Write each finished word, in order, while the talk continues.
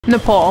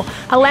Nepal,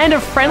 a land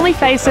of friendly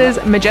faces,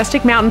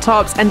 majestic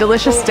mountaintops and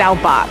delicious Dal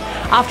Bhat.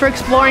 After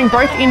exploring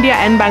both India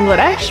and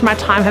Bangladesh, my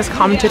time has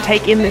come to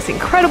take in this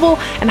incredible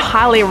and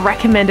highly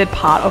recommended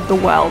part of the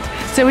world.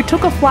 So we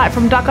took a flight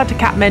from Dhaka to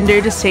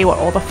Kathmandu to see what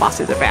all the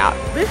fuss is about.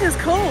 This is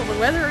cool, the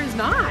weather is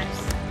nice.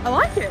 I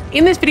like it.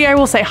 In this video,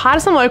 we'll say hi to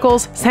some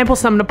locals, sample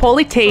some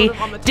Nepali tea,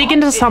 dig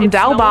into some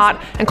Dal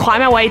Bhat, and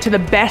climb our way to the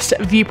best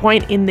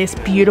viewpoint in this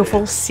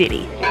beautiful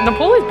city.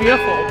 Nepal is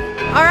beautiful.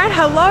 All right,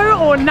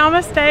 hello or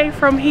namaste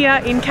from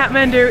here in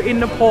Kathmandu in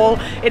Nepal.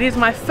 It is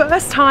my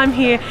first time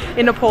here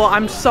in Nepal.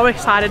 I'm so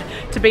excited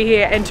to be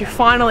here and to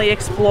finally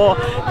explore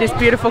this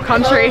beautiful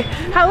country.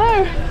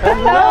 Hello.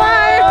 Hello.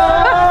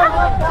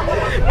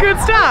 Good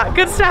start,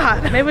 good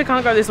start. Maybe we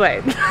can't go this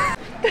way.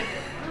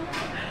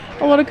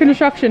 A lot of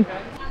construction.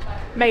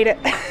 Made it.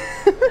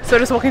 So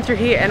just walking through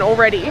here and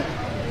already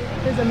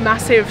there's a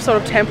massive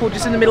sort of temple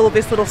just in the middle of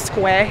this little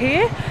square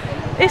here.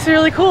 It's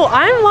really cool.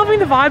 I'm loving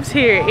the vibes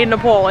here in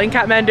Nepal, in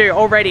Kathmandu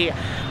already.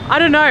 I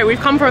don't know, we've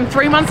come from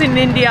 3 months in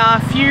India,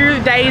 a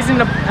few days in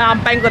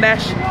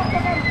Bangladesh.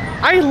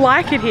 I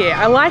like it here,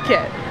 I like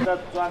it.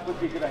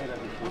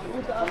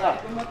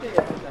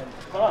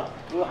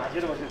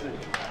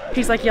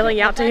 He's like yelling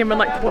out to him and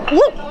like,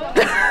 whoop!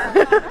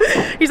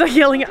 He's like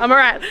yelling, I'm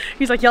alright.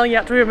 He's like yelling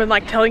out to him and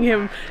like telling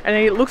him, and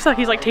it looks like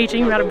he's like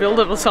teaching him how to build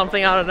it or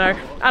something, I don't know.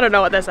 I don't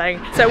know what they're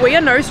saying. So we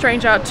are no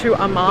stranger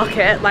to a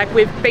market. Like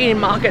we've been in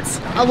markets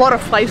a lot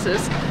of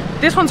places.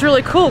 This one's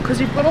really cool because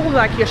you've got all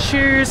like your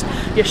shoes,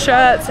 your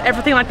shirts,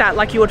 everything like that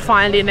like you would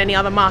find in any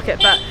other market.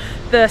 But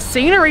the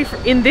scenery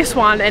in this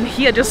one and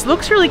here just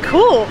looks really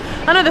cool.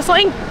 I know there's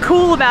something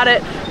cool about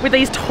it with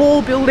these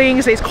tall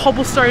buildings, these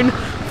cobblestone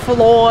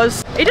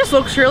floors. It just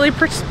looks really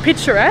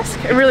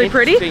picturesque and really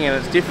pretty. And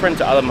it's different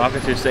to other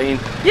markets we've seen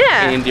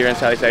in India and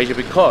Southeast Asia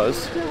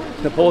because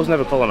Nepal's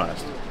never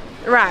colonized.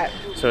 Right.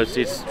 So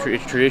it's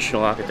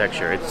traditional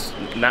architecture, it's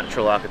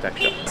natural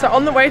architecture. So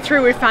on the way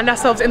through we found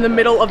ourselves in the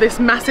middle of this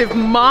massive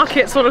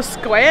market sort of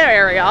square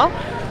area.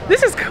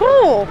 This is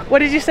cool. What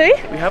did you see?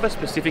 We have a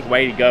specific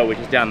way to go, which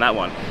is down that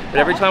one. But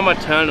every time I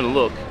turn and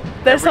look,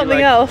 there's something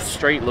else.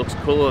 Street looks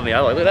cooler than the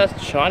other. Look at that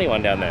shiny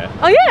one down there.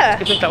 Oh yeah.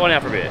 Let's check that one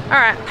out for a bit. All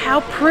right.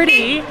 How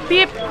pretty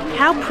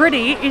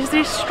is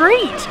this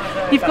street?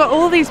 You've got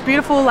all these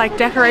beautiful like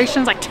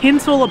decorations, like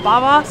tinsel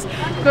above us.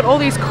 You've got all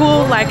these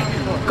cool like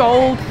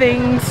gold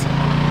things,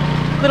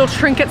 little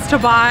trinkets to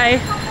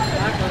buy.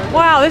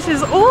 Wow, this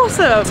is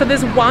awesome. So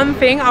there's one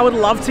thing I would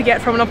love to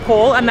get from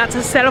Nepal, and that's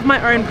a set of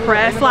my own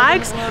prayer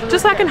flags,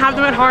 just so I can have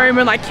them at home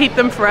and like keep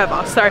them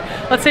forever. So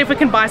let's see if we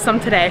can buy some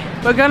today.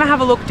 We're gonna have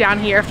a look down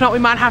here. If not, we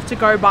might have to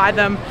go buy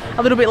them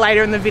a little bit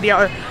later in the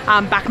video,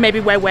 back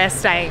maybe where we're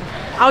staying.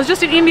 I was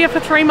just in India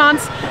for 3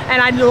 months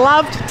and I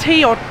loved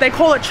tea, or they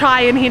call it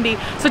chai in Hindi.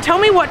 So tell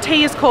me what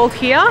tea is called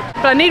here,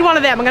 but I need one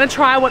of them. I'm gonna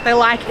try what they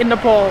like in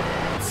Nepal.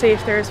 Let's see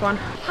if there is one.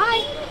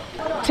 Hi.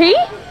 Tea?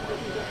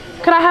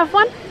 Could I have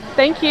one?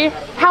 Thank you.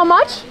 How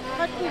much?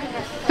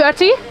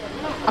 30?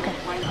 Okay.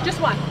 Just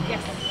one,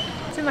 yes.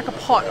 It's in like a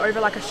pot over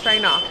like a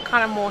strainer.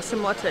 Kind of more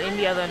similar to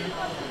India than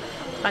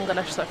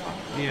Bangladesh so far.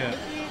 Yeah.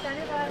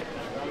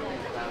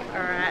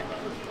 Alright.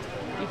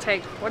 You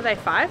take, what are they,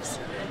 5s?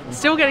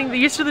 Still getting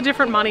used to the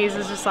different monies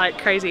is just like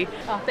crazy.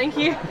 Oh, thank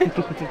you. I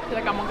feel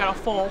like I'm gonna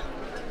fall.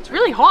 It's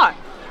really hot.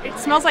 It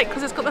smells like,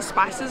 because it's got the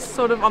spices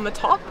sort of on the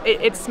top,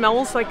 it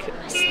smells like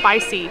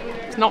spicy.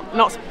 It's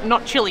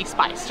not chili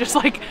spice, just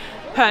like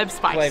herb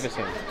spice.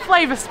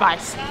 Flavor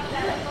spice.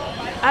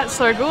 That's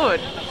so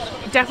good.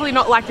 Definitely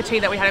not like the tea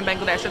that we had in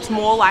Bangladesh. It's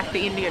more like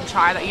the Indian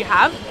chai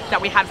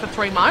that we had for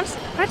 3 months.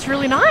 But it's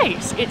really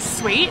nice. It's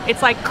sweet.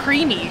 It's like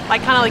creamy,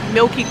 like kind of like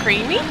milky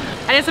creamy.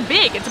 And it's a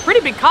pretty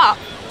big cup.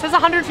 It says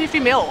 150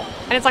 ml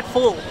and it's like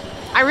full.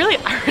 I really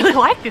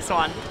like this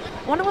one.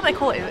 I wonder what they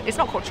call it. It's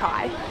not called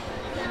chai.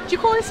 Do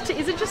you call this tea?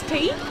 Is it just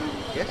tea?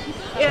 Yes.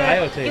 Chai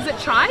or tea? Is it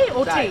chai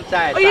or tea?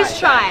 Chai. Oh, it is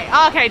chai.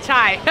 Oh, okay,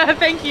 chai.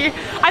 Thank you.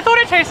 I thought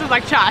it tasted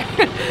like chai.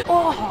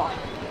 Oh,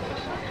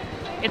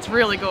 it's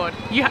really good.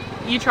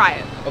 You try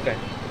it. Okay.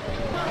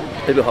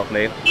 It'll help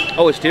me.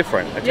 Oh, it's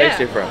different. It tastes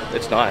different.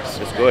 It's nice.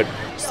 It's good.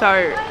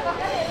 So,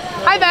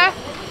 hi there.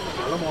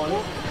 Good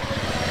morning.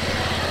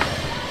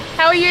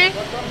 How are you?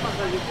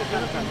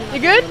 You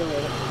good?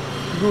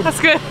 Good.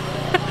 That's good.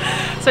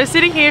 So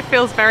sitting here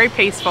feels very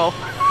peaceful.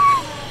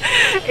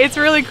 It's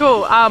really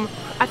cool.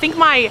 I think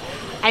my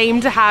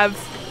aim to have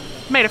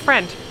made a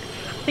friend.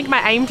 I think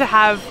my aim to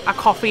have a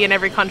coffee in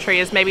every country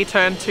is maybe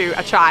turn to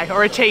a chai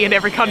or a tea in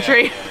every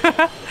country.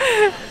 Yeah.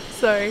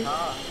 So,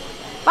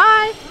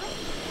 bye.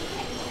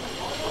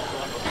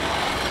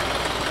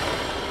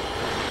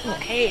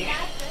 Okay.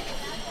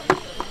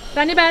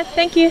 Dhanyabad,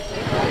 thank you.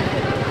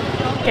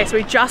 Okay, so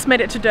we just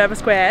made it to Durbar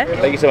Square.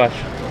 Thank you so much.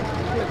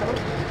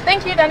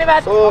 Thank you,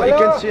 Dhanyabad. So you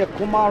can see a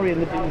Kumari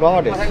in the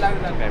goddess.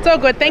 It's all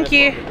good, thank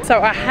you.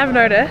 So I have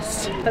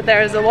noticed that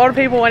there is a lot of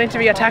people wanting to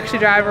be a taxi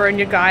driver and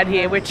your guide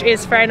here, which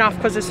is fair enough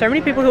because there's so many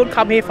people who would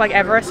come here for like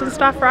Everest and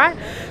stuff, right?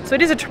 So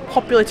it is a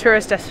popular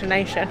tourist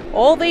destination.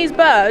 All these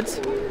birds,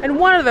 and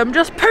one of them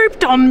just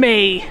pooped on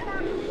me.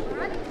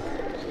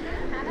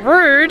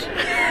 Rude.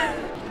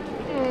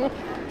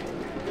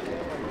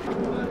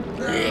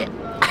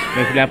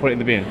 Then now put it in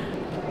the bin.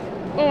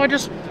 Oh, I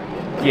just...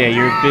 Yeah,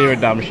 you're a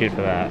dumb shit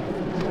for that.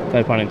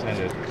 No pun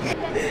intended.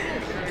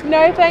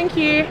 No, thank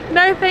you.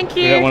 No, thank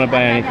you. You don't want to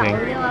buy anything.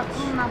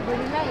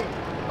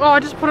 Oh, I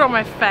just put it on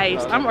my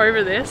face. I'm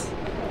over this.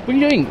 What are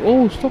you doing?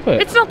 Oh, stop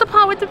it. It's not the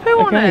part with the poo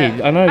on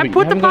it. I know. I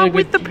put the part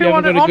with the poo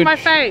on it on my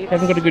face. You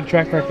haven't got a good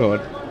track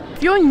record.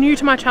 If you're new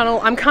to my channel,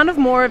 I'm kind of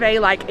more of a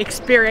like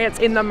experience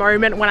in the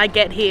moment when I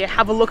get here,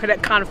 have a look at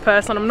it kind of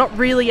person. I'm not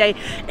really a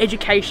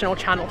educational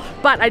channel,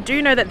 but I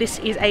do know that this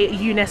is a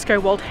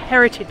UNESCO World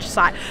Heritage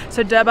Site.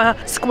 So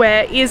Durbar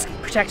Square is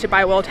protected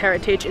by World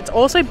Heritage. It's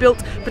also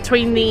built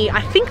between the,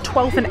 I think,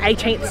 12th and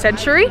 18th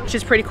century, which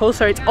is pretty cool.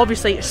 So it's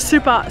obviously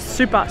super,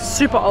 super,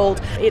 super old.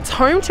 It's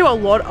home to a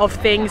lot of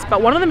things,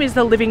 but one of them is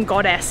the living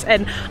goddess.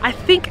 And I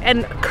think,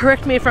 and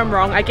correct me if I'm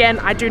wrong, again,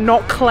 I do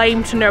not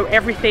claim to know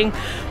everything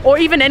or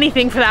even anything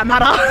for that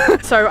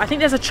matter. So I think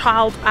there's a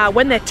child,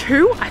 when they're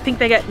 2, I think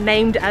they get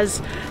named as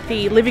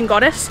the living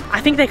goddess. I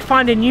think they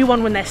find a new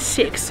one when they're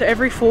 6. So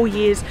every 4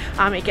 years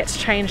it gets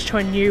changed to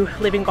a new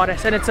living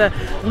goddess, and it's a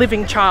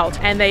living child,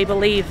 and they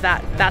believe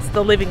that that's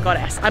the living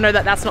goddess. I know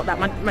that that's not that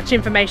much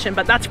information,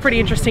 but that's pretty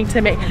interesting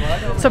to me.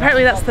 So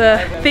apparently that's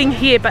the thing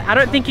here, but I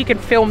don't think you can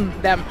film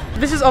them.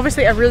 This is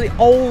obviously a really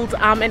old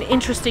and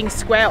interesting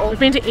square. We've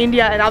been to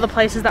India and other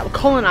places that were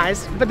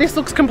colonized, but this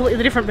looks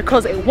completely different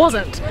because it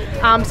wasn't.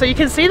 So you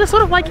can see the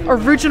sort of like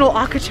original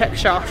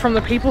architecture from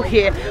the people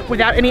here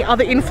without any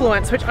other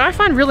influence, which I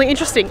find really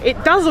interesting.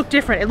 It does look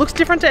different. It looks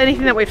different to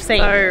anything that we've seen.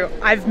 So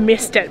I've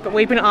missed it, but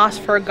we've been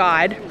asked for a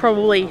guide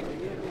probably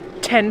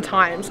 10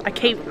 times. I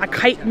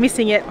keep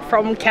missing it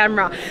from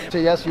camera. So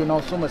yes, you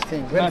know so much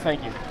things. No,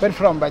 thank you. Where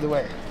from, by the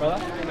way?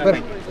 Brother?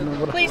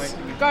 Where? Please,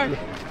 go.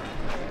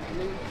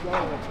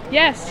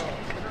 Yes.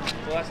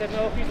 Well, I said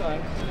no a few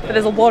times. But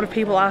there's a lot of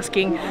people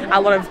asking, a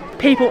lot of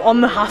people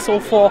on the hustle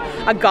for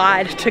a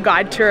guide to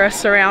guide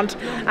tourists around.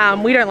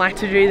 We don't like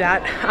to do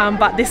that,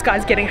 but this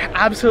guy's getting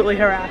absolutely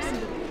harassed.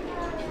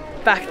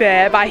 Back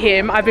there by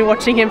him. I've been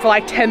watching him for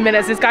like 10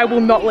 minutes. This guy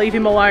will not leave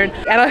him alone.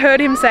 And I heard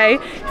him say,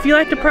 if you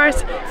like the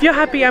price, if you're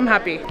happy, I'm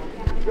happy.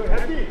 You're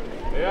happy?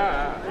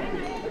 Yeah.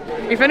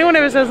 If anyone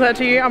ever says that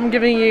to you, I'm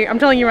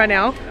telling you right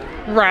now,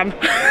 run.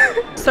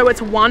 So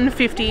it's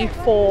 $150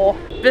 for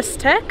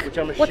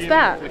bistec. What's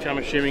that? Which I'm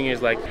assuming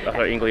is like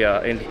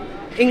India,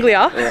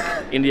 India,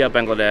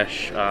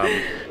 Bangladesh,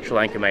 Sri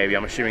Lanka maybe.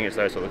 I'm assuming it's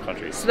those sort of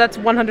countries. So that's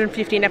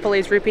 150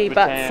 Nepalese rupee,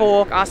 but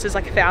for us is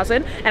like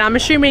 1,000. And I'm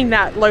assuming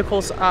that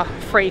locals are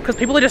free because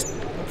people are just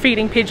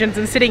feeding pigeons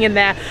and sitting in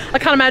there. I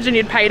can't imagine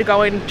you'd pay to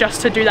go in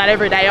just to do that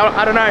every day.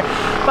 I don't know.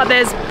 But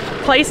there's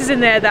places in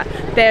there that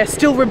they're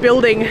still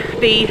rebuilding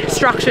the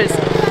structures.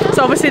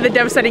 So obviously the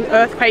devastating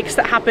earthquakes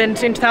that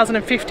happened in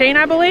 2015,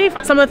 I believe.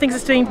 Some of the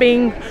things are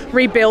being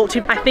rebuilt.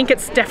 I think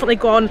it's definitely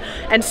gone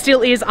and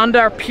still is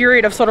under a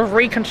period of sort of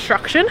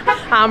reconstruction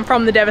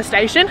from the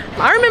devastation.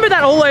 I remember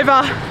that all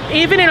over,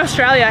 even in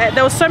Australia.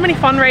 There were so many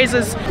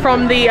fundraisers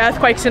from the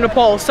earthquakes in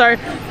Nepal. So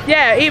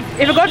yeah, if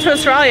it got to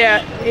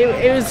Australia,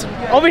 it was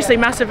obviously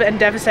massive and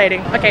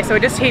devastating. Okay, so we're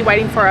just here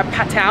waiting for a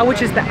Patao,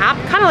 which is the app,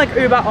 kind of like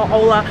Uber or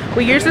Ola.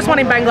 We use this one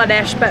in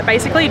Bangladesh, but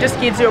basically it just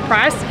gives you a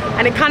price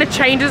and it kind of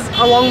changes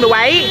along the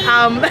way.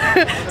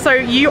 So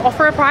you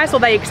offer a price, or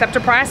they accept a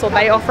price, or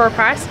they offer a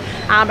price.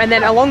 And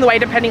then along the way,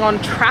 depending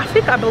on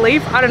traffic, I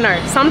believe, I don't know,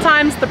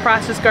 sometimes the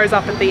price just goes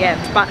up at the end.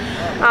 But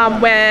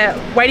we're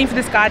waiting for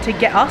this guy to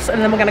get us,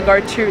 and then we're gonna go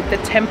to the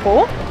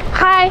temple.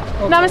 Hi,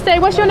 okay. Namaste,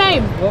 what's your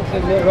name?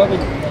 Robin.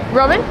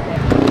 Robin?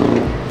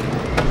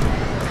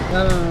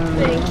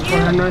 Thank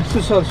you.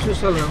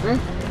 Okay?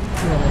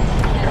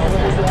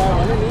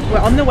 We're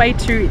on the way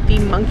to the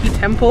monkey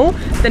temple.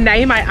 The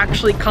name I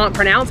actually can't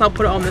pronounce. I'll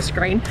put it on the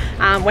screen.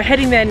 We're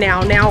heading there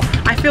now. Now,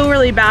 I feel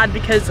really bad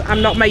because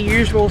I'm not my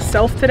usual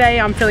self today.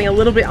 I'm feeling a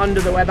little bit under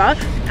the weather.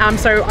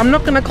 So I'm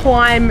not gonna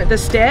climb the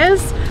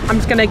stairs. I'm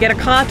just gonna get a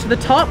car to the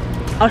top.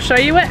 I'll show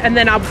you it, and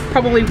then I'll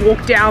probably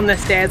walk down the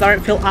stairs. I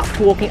don't feel up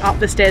to walking up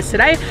the stairs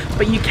today,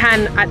 but you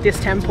can at this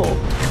temple.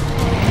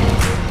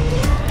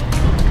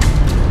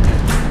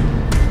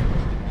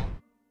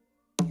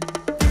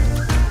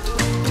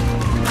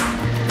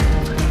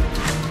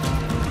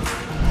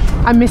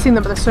 I'm missing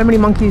them, but there's so many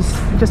monkeys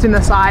just in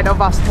the side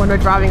of us when we're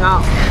driving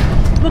up.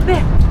 Look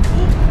there.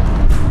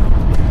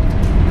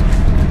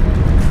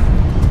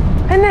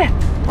 And there.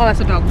 Oh,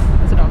 that's a dog.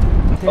 That's a dog.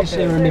 Okay.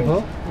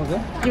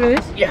 Give me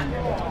this? Yeah.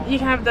 You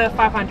can have the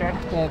 500.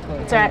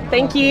 It's alright.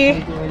 Thank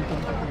you.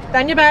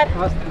 Dhanyabad.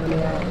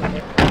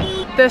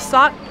 The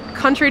Sat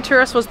country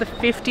tourist was the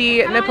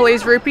 50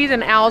 Nepalese rupees,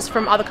 and ours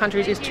from other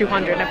countries is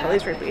 200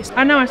 Nepalese rupees.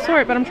 I know, I saw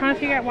it, but I'm trying to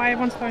figure out why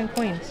everyone's throwing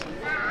coins.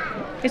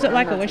 Is it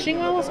like a wishing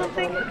well or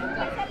something?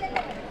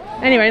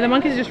 Anyway, the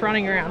monkey's just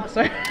running around,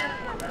 so.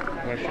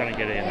 We're just trying to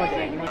get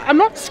in. I'm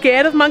not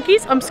scared of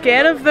monkeys. I'm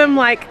scared of them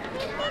like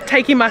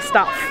taking my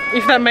stuff,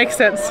 if that makes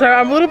sense. So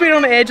I'm a little bit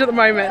on the edge at the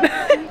moment.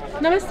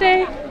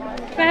 Namaste.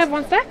 Can I have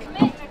one stack?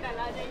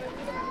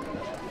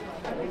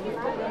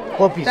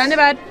 4 pieces.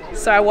 Dhanyabad.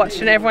 So I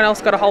watched and everyone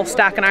else got a whole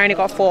stack and I only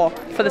got 4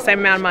 for the same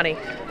amount of money.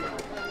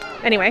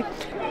 Anyway.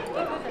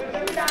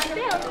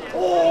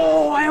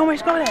 Oh, I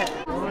almost got it.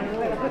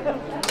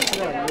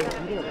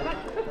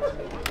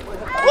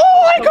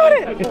 Oh, I got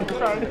it.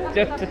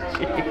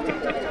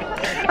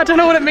 I don't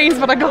know what it means,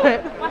 but I got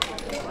it.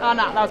 Oh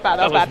no, that was bad.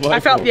 That was bad. I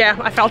felt it.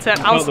 I felt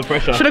the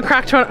pressure. Should have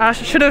cracked one. I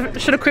should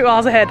have quit while I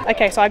was ahead.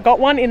 Okay, so I got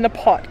one in the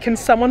pot. Can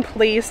someone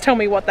please tell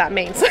me what that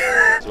means?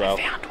 Well,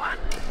 I found one.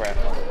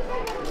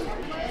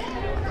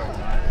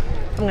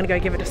 I'm gonna go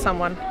give it to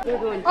someone.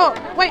 Oh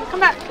wait, come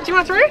back. Do you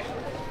want to throw?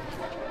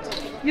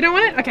 You don't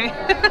want it? Okay.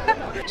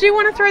 Do you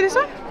want to throw this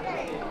one?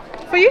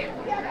 For you?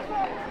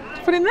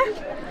 Put it in there?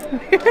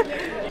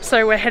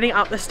 So we're heading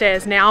up the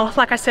stairs now.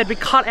 Like I said, we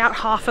cut out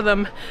half of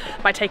them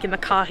by taking the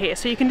car here.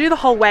 So you can do the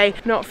whole way,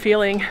 not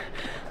feeling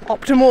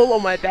optimal or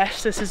my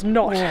best. This is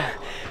not,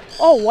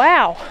 oh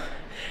wow.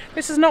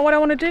 This is not what I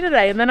want to do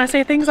today. And then I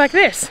say things like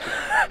this.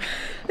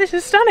 This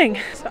is stunning.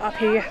 So up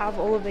here you have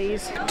all of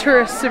these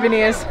tourist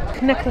souvenirs,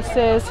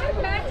 necklaces,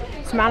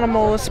 some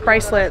animals,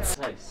 bracelets.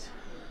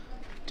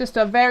 Just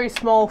a very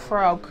small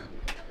frog.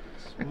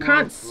 I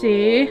can't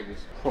see.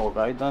 Frog,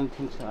 I don't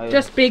think so.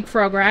 Just big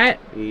frog, right?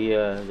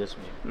 Yeah, just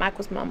me.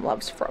 Michael's mum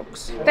loves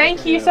frogs.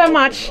 Thank you so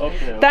much.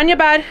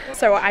 Dhanyabad.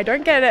 So I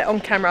don't get it on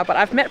camera, but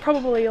I've met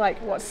probably like,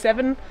 what,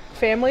 7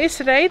 families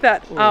today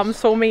that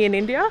saw me in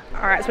India.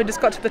 All right, so we just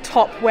got to the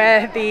top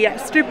where the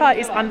stupa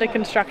is under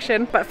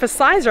construction. But for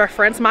size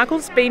reference,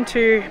 Michael's been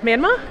to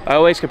Myanmar. I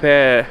always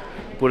compare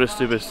Buddhist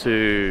stupas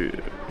to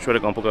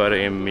Shwedagon Pagoda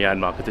in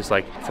Myanmar, because it's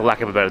like, for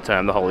lack of a better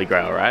term, the Holy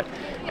Grail, right?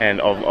 And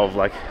of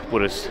like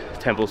Buddhist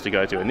temples to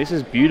go to. And this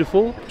is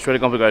beautiful.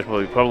 Shwedagon Pagoda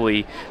is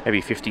probably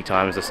maybe 50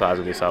 times the size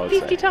of this, I would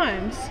say. 50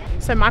 times.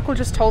 So Michael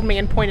just told me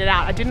and pointed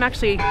out, I didn't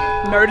actually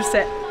notice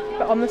it,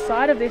 but on the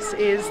side of this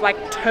is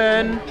like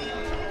turn,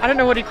 I don't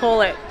know what you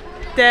call it.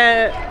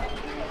 They're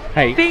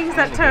things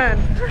that turn.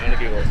 I'm gonna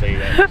Google it so you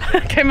know.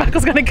 Okay,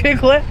 Michael's gonna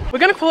Google it. We're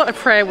gonna call it a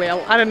prayer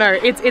wheel. I don't know.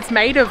 It's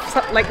made of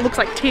like, looks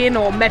like tin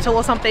or metal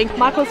or something.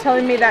 Michael's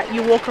telling me that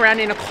you walk around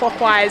in a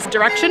clockwise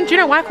direction. Do you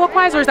know why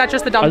clockwise, or is that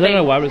just the dumb thing? I don't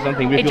know why, but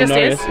something. If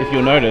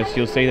you'll notice,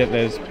 you'll see that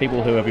there's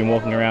people who have been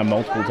walking around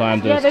multiple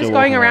times. Yeah, they're just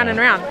going around and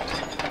around.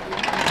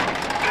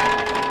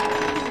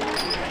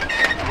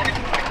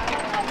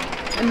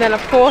 And then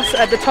of course,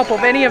 at the top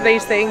of any of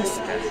these things,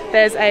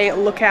 there's a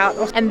lookout.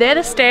 And they're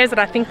the stairs that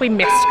I think we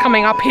missed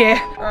coming up here.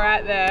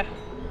 Right there.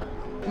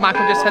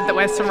 Michael just said that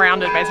we're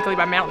surrounded basically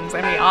by mountains,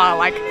 and we are.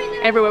 Like,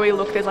 everywhere we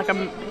look, there's like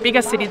a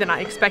bigger city than I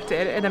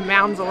expected, and the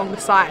mountains along the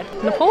side.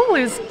 Nepal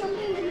is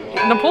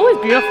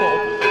beautiful.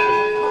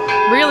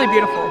 Really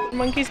beautiful.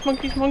 Monkeys,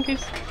 monkeys,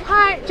 monkeys.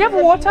 Hi, do you have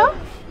water?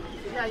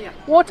 Yeah.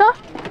 Water?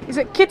 Is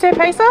it kite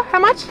paisa? How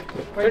much?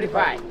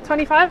 25.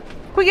 25?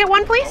 Can we get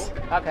one, please?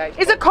 Okay.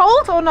 Is it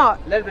cold or not?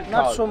 A little bit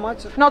not so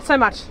much. Not so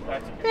much.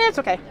 Yeah, it's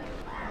okay.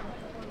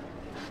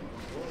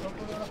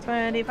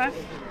 25.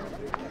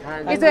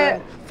 Is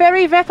it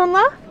ferry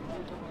vetonla?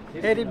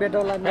 Very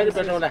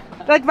better.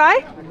 Like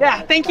bye?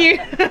 Yeah, thank you.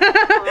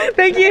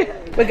 Thank you.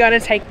 We're going to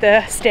take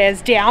the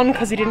stairs down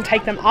because we didn't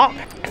take them up.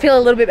 I feel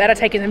a little bit better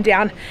taking them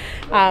down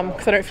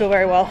because I don't feel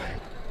very well.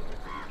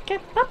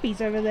 Get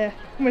puppies over there.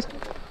 Almost.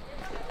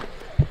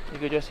 You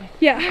good, Josie?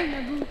 Yeah.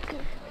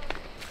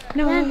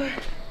 No.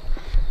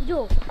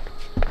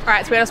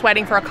 Alright, so we're just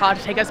waiting for a car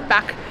to take us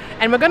back,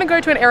 and we're going to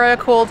go to an area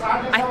called,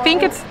 I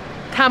think it's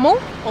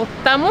Thamel or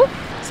Thamel.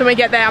 So when we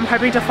get there, I'm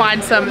hoping to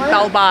find some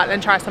Dal Bhat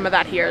and try some of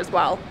that here as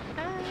well.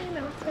 Hi,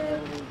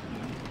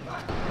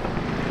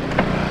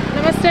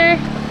 namaste.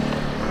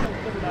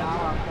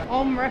 Namaste.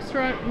 Om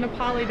restaurant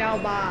Nepali Dal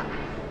Bhat.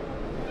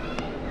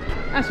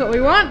 That's what we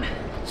want.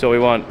 That's what we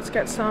want. Let's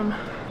get some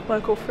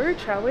local food,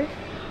 shall we?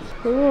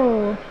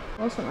 Ooh,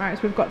 awesome. Alright,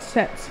 so we've got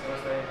sets.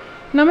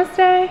 Namaste.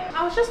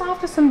 I was just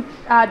after some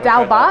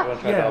Dal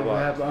Bhat. Yeah, we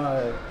have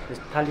this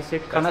thali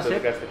set, kana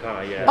set. That's the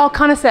kana, yeah. Oh,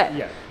 kana set.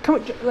 Yeah.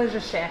 Let's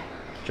just share.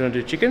 Do you want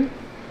to do chicken?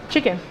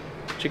 Chicken.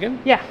 Chicken?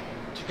 Yeah.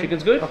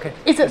 Chicken's good? Okay.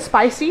 Is it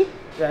spicy?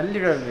 Yeah, a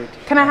little bit.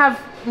 Can I have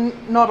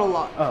not a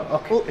lot?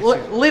 Oh, okay.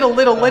 Little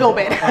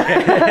bit.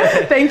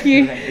 Okay. Thank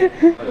you.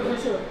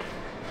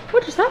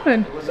 What just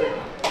happened?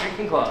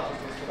 Drinking class.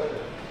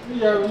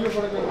 Yeah,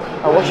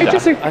 I watched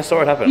it. I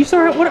saw it happen. You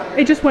saw it? What?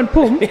 It just went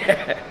boom.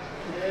 Yeah.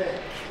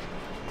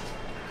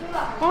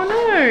 Oh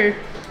no.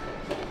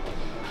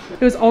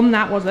 It was on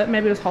that, was it?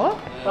 Maybe it was hot?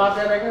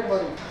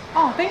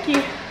 Oh, thank you.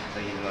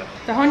 Thank you very much.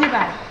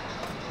 Dhanyabad.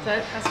 So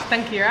that's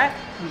thank you, right?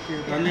 Thank you.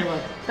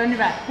 Dhanyabad.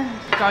 Dhanyabad.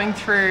 Going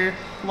through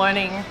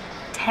learning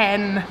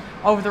 10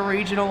 of the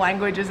regional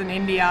languages in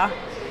India,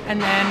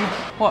 and then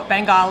what,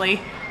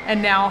 Bengali,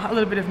 and now a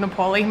little bit of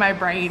Nepali. My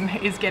brain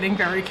is getting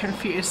very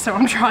confused, so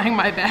I'm trying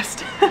my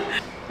best.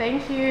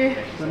 Thank you.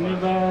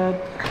 Dhanyabad.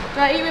 Do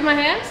I eat with my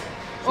hands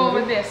or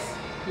with this?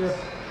 Yeah.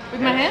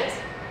 With my hands?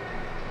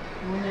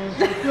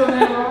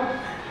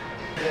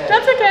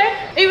 That's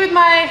okay. Eat with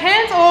my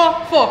hands or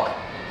fork?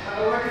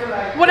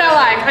 What I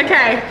like.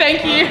 Okay,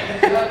 thank you.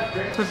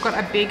 So we've got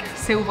a big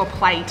silver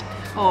plate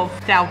of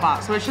Dal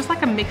Bhat. So it's just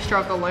like a mixture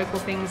of the local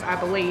things, I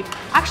believe.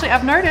 Actually,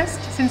 I've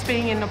noticed since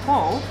being in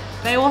Nepal,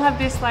 they all have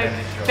this like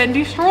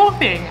bendy straw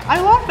thing. I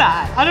love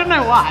that. I don't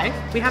know why.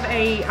 We have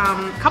a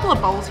couple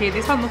of bowls here.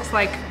 This one looks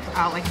like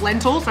like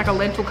lentils, like a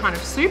lentil kind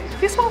of soup.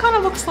 This one kind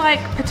of looks like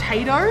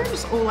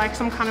potatoes or like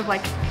some kind of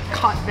like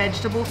cut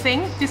vegetable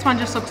thing. This one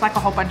just looks like a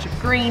whole bunch of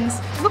greens.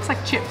 It looks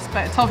like chips,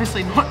 but it's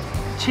obviously not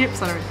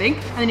chips, I don't think.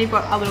 And then you've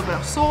got a little bit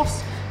of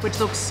sauce, which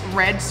looks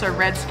red, so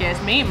red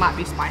scares me. It might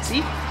be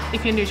spicy.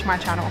 If you're new to my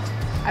channel,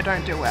 I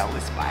don't do well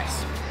with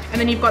spice. And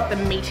then you've got the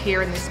meat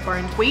here in this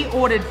bones. We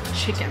ordered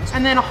chicken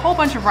and then a whole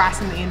bunch of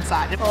rice on the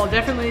inside. I'll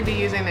definitely be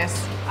using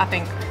this, I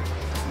think,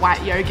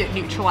 white yogurt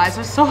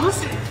neutralizer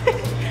sauce.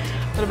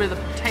 A little bit of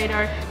the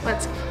potato.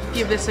 Let's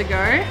give this a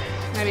go.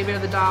 Maybe a bit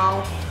of the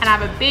dal. And I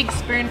have a big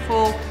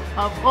spoonful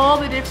of all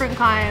the different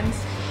kinds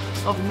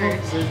of food.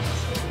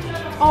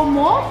 Oh,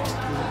 more?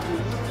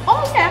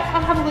 Oh yeah,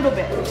 I'll have a little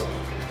bit.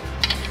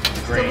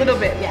 Just a little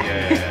bit,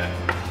 yeah.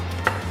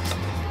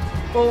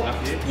 Well,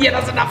 yeah,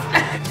 that's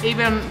enough.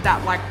 Even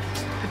that like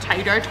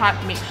potato type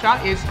mixture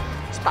is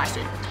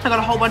spicy. I got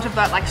a whole bunch of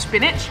that like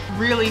spinach,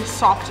 really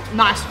soft,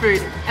 nice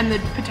food. And the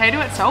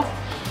potato itself,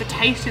 the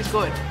taste is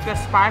good. The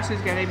spice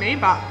is getting me,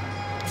 but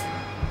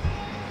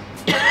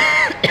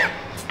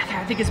okay,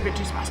 I think it's a bit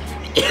too spicy for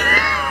me.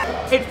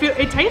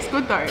 It tastes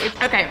good though.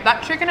 Okay,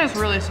 that chicken is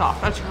really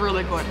soft. That's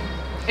really good.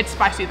 It's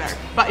spicy though,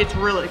 but it's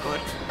really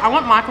good. I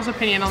want Michael's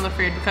opinion on the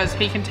food because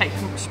he can take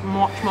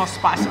much more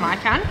spice than I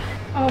can.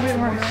 Oh, a bit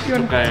more.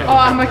 Okay. Oh,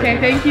 I'm okay.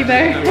 Thank you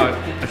though.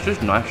 It's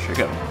just nice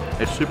chicken.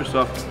 It's super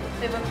soft.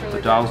 It looks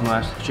really The dal's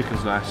nice, the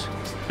chicken's nice.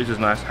 This is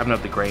nice. Haven't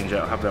had the grains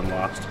yet, I'll have them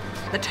last.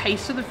 The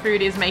taste of the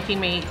food is making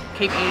me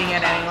keep eating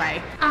it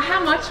anyway.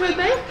 How much would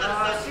they?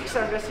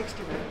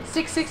 660.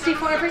 660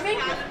 for everything?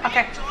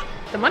 Okay.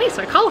 The money's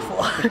so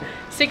colourful.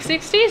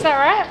 660, is that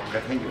right?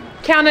 Okay, thank you.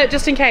 Count it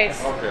just in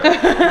case.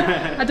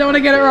 I don't want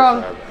to get it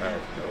wrong.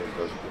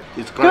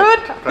 It's Good,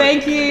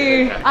 thank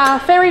you.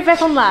 Ferry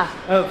Vetonla.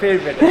 Oh, very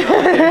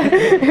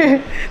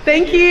better.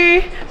 Thank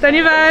you.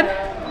 Dhanyavad.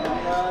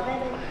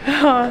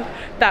 Oh,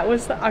 that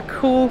was a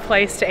cool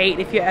place to eat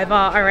if you're ever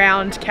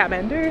around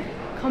Kathmandu.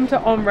 Come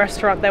to Om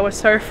restaurant. They were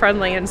so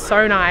friendly and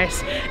so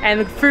nice, and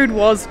the food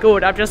was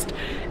good. I just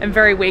am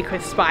very weak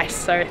with spice,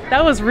 so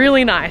that was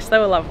really nice. They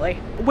were lovely.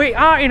 We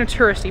are in a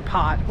touristy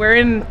part. We're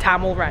in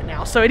Thamel right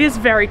now, so it is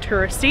very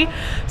touristy.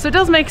 So it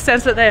does make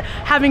sense that they're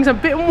having some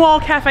bit more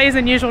cafes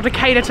than usual to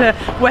cater to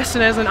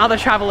Westerners and other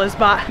travelers,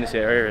 but This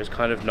area is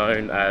kind of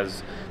known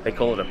as, they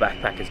call it a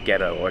backpacker's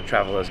ghetto or a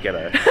traveller's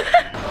ghetto.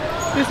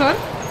 this one?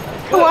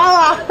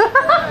 Koala!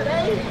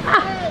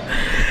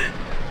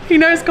 He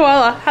knows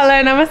koala.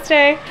 Hello,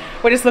 namaste.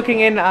 We're just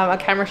looking in a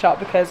camera shop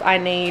because I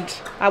need,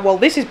 well,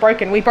 this is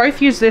broken. We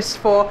both use this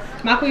for,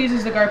 Michael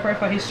uses the GoPro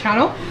for his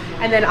channel,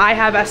 and then I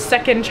have a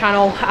second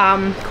channel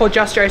called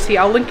Just Josie.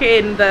 I'll link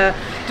it in the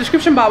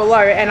description bar below,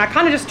 and I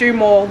kind of just do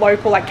more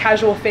local, like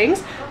casual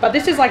things, but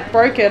this is like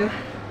broken.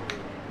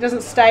 It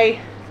doesn't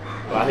stay.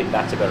 Well, I think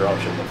that's a better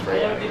option than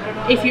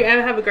 3A. If you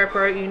ever have a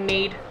GoPro, you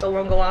need the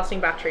longer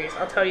lasting batteries.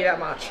 I'll tell you that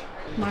much.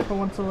 Michael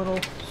wants a little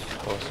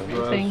Awesome.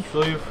 thing.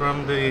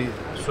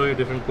 Show you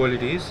different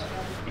qualities.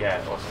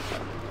 Yeah,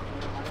 awesome.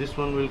 This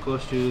one will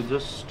cost you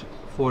just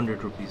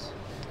 400 rupees.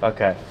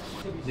 Okay.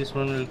 This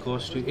one will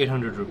cost you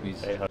 800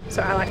 rupees.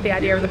 So I like the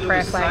idea of the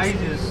prayer The flags.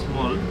 size is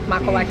small.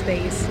 Michael liked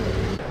these.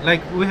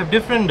 Like we have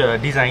different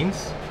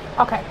designs.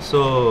 Okay.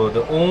 So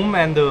the Om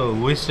and the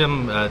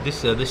wisdom,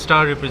 the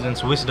star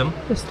represents wisdom.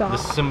 The star. The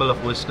symbol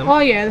of wisdom. Oh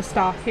yeah, the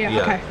star.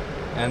 Yeah, okay.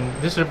 And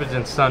this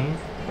represents sun.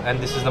 And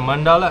this is the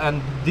mandala,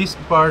 and this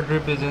part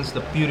represents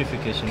the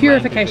purification.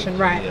 Purification,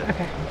 right. Yeah.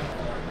 Okay.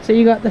 So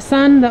you got the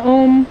sun, the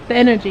Om, the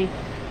energy.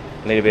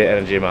 I need a bit of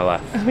energy in my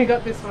life. And we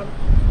got this one.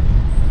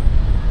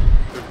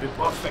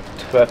 Perfect.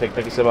 Perfect,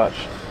 thank you so much.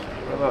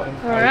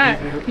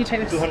 Alright, you take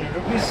this. 200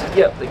 rupees.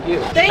 Yeah, thank you.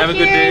 Thank Have a you,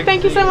 good day.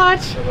 thank you so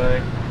much.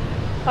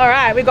 Bye-bye.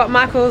 Alright, we got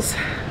Michael's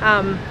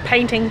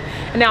painting,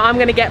 and now I'm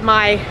going to get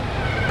my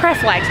prayer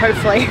flags,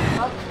 hopefully.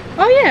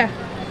 Oh yeah.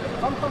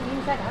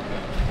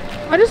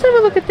 I'll just have a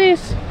look at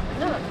this.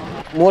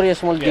 More a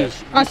small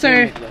dish. Oh,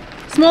 so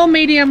small,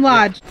 medium,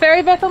 large.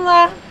 Ferry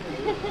Vetonla.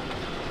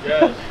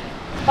 Yes.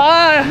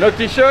 Oh, No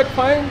t-shirt,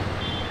 fine?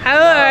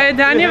 hello,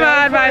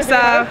 Dhanyavad bhai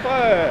sahab.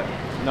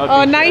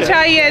 Oh, nahi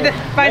chahiye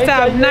bhai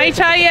sahab. Nahi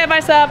chahiye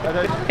bhai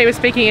sahab. He was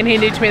speaking in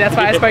Hindi to me, that's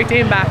why I spoke to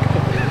him back.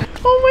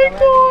 Oh my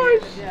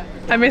gosh.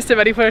 I missed it,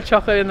 but he put a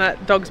chocolate in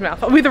that dog's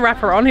mouth with a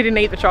wrapper on. He didn't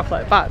eat the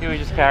chocolate, but He was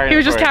just carrying he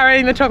was just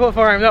carrying the chocolate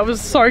for him. That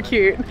was so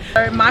cute.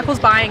 So Michael's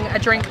buying a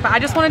drink, but I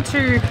just wanted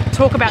to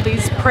talk about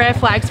these prayer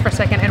flags for a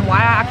second and why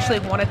I actually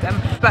wanted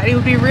them. But it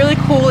would be really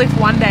cool if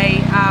one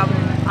day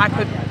I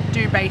could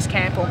do base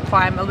camp or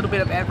climb a little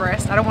bit of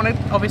Everest. I don't want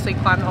to obviously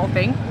climb the whole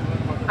thing.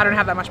 I don't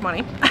have that much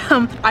money.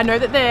 I know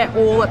that they're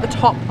all at the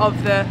top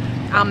of the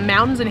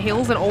mountains and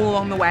hills and all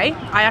along the way.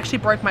 I actually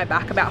broke my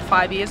back about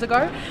 5 years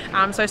ago.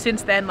 So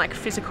since then, like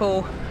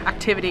physical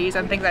activities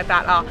and things like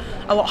that are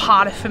a lot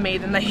harder for me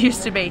than they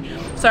used to be.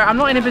 So I'm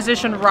not in a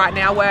position right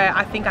now where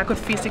I think I could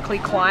physically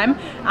climb,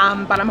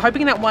 but I'm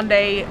hoping that one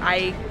day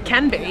I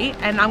can be,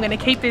 and I'm going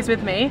to keep these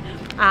with me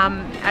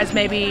as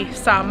maybe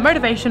some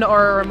motivation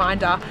or a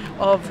reminder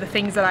of the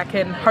things that I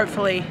can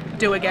hopefully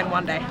do again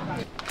one day.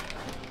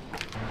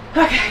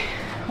 Okay,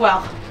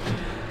 well,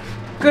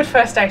 Good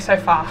first day so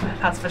far,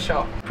 that's for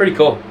sure. Pretty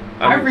cool.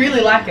 I really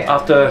like it.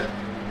 After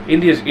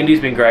India's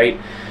been great,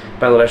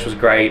 Bangladesh was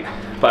great,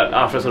 but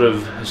after sort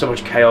of so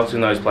much chaos in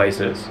those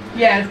places,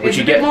 yeah, it's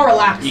a bit more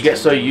relaxed. You get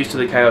so used to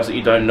the chaos that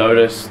you don't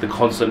notice the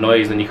constant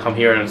noise, and you come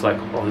here and it's like,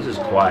 oh, this is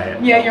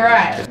quiet. Yeah, you're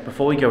right.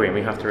 Before we go in,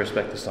 we have to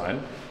respect the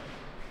sign.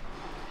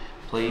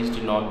 Please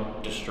do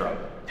not disturb.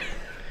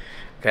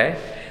 Okay?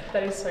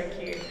 That is so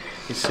cute.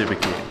 It's super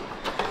cute.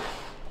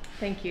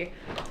 Thank you.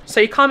 So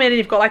you come in and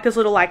you've got like this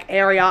little like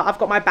area. I've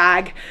got my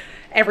bag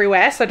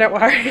everywhere, so don't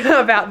worry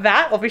about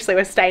that. Obviously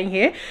we're staying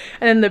here.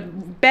 And then the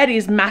bed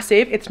is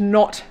massive. It's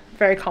not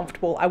very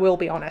comfortable, I will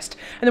be honest.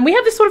 And then we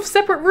have this sort of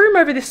separate room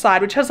over this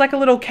side, which has like a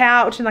little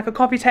couch and like a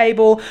coffee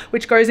table,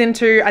 which goes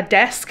into a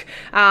desk,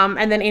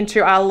 and then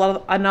into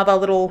another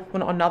little, well,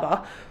 not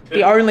another,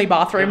 the only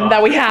bathroom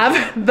that we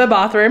have, the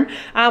bathroom,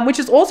 which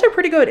is also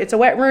pretty good. It's a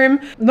wet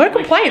room, no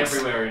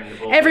complaints.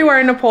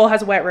 Everywhere in Nepal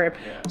has a wet room.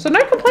 Yeah. So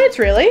no complaints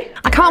really.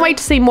 I can't wait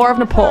to see more of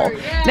Nepal.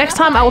 Next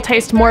time I will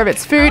taste more of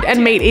its food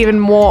and meet even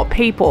more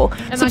people.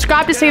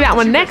 Subscribe to see that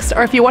one next,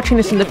 or if you're watching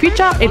this in the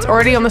future, it's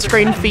already on the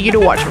screen for you to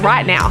watch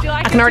right now.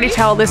 I can already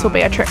tell this will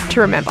be a trip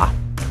to remember.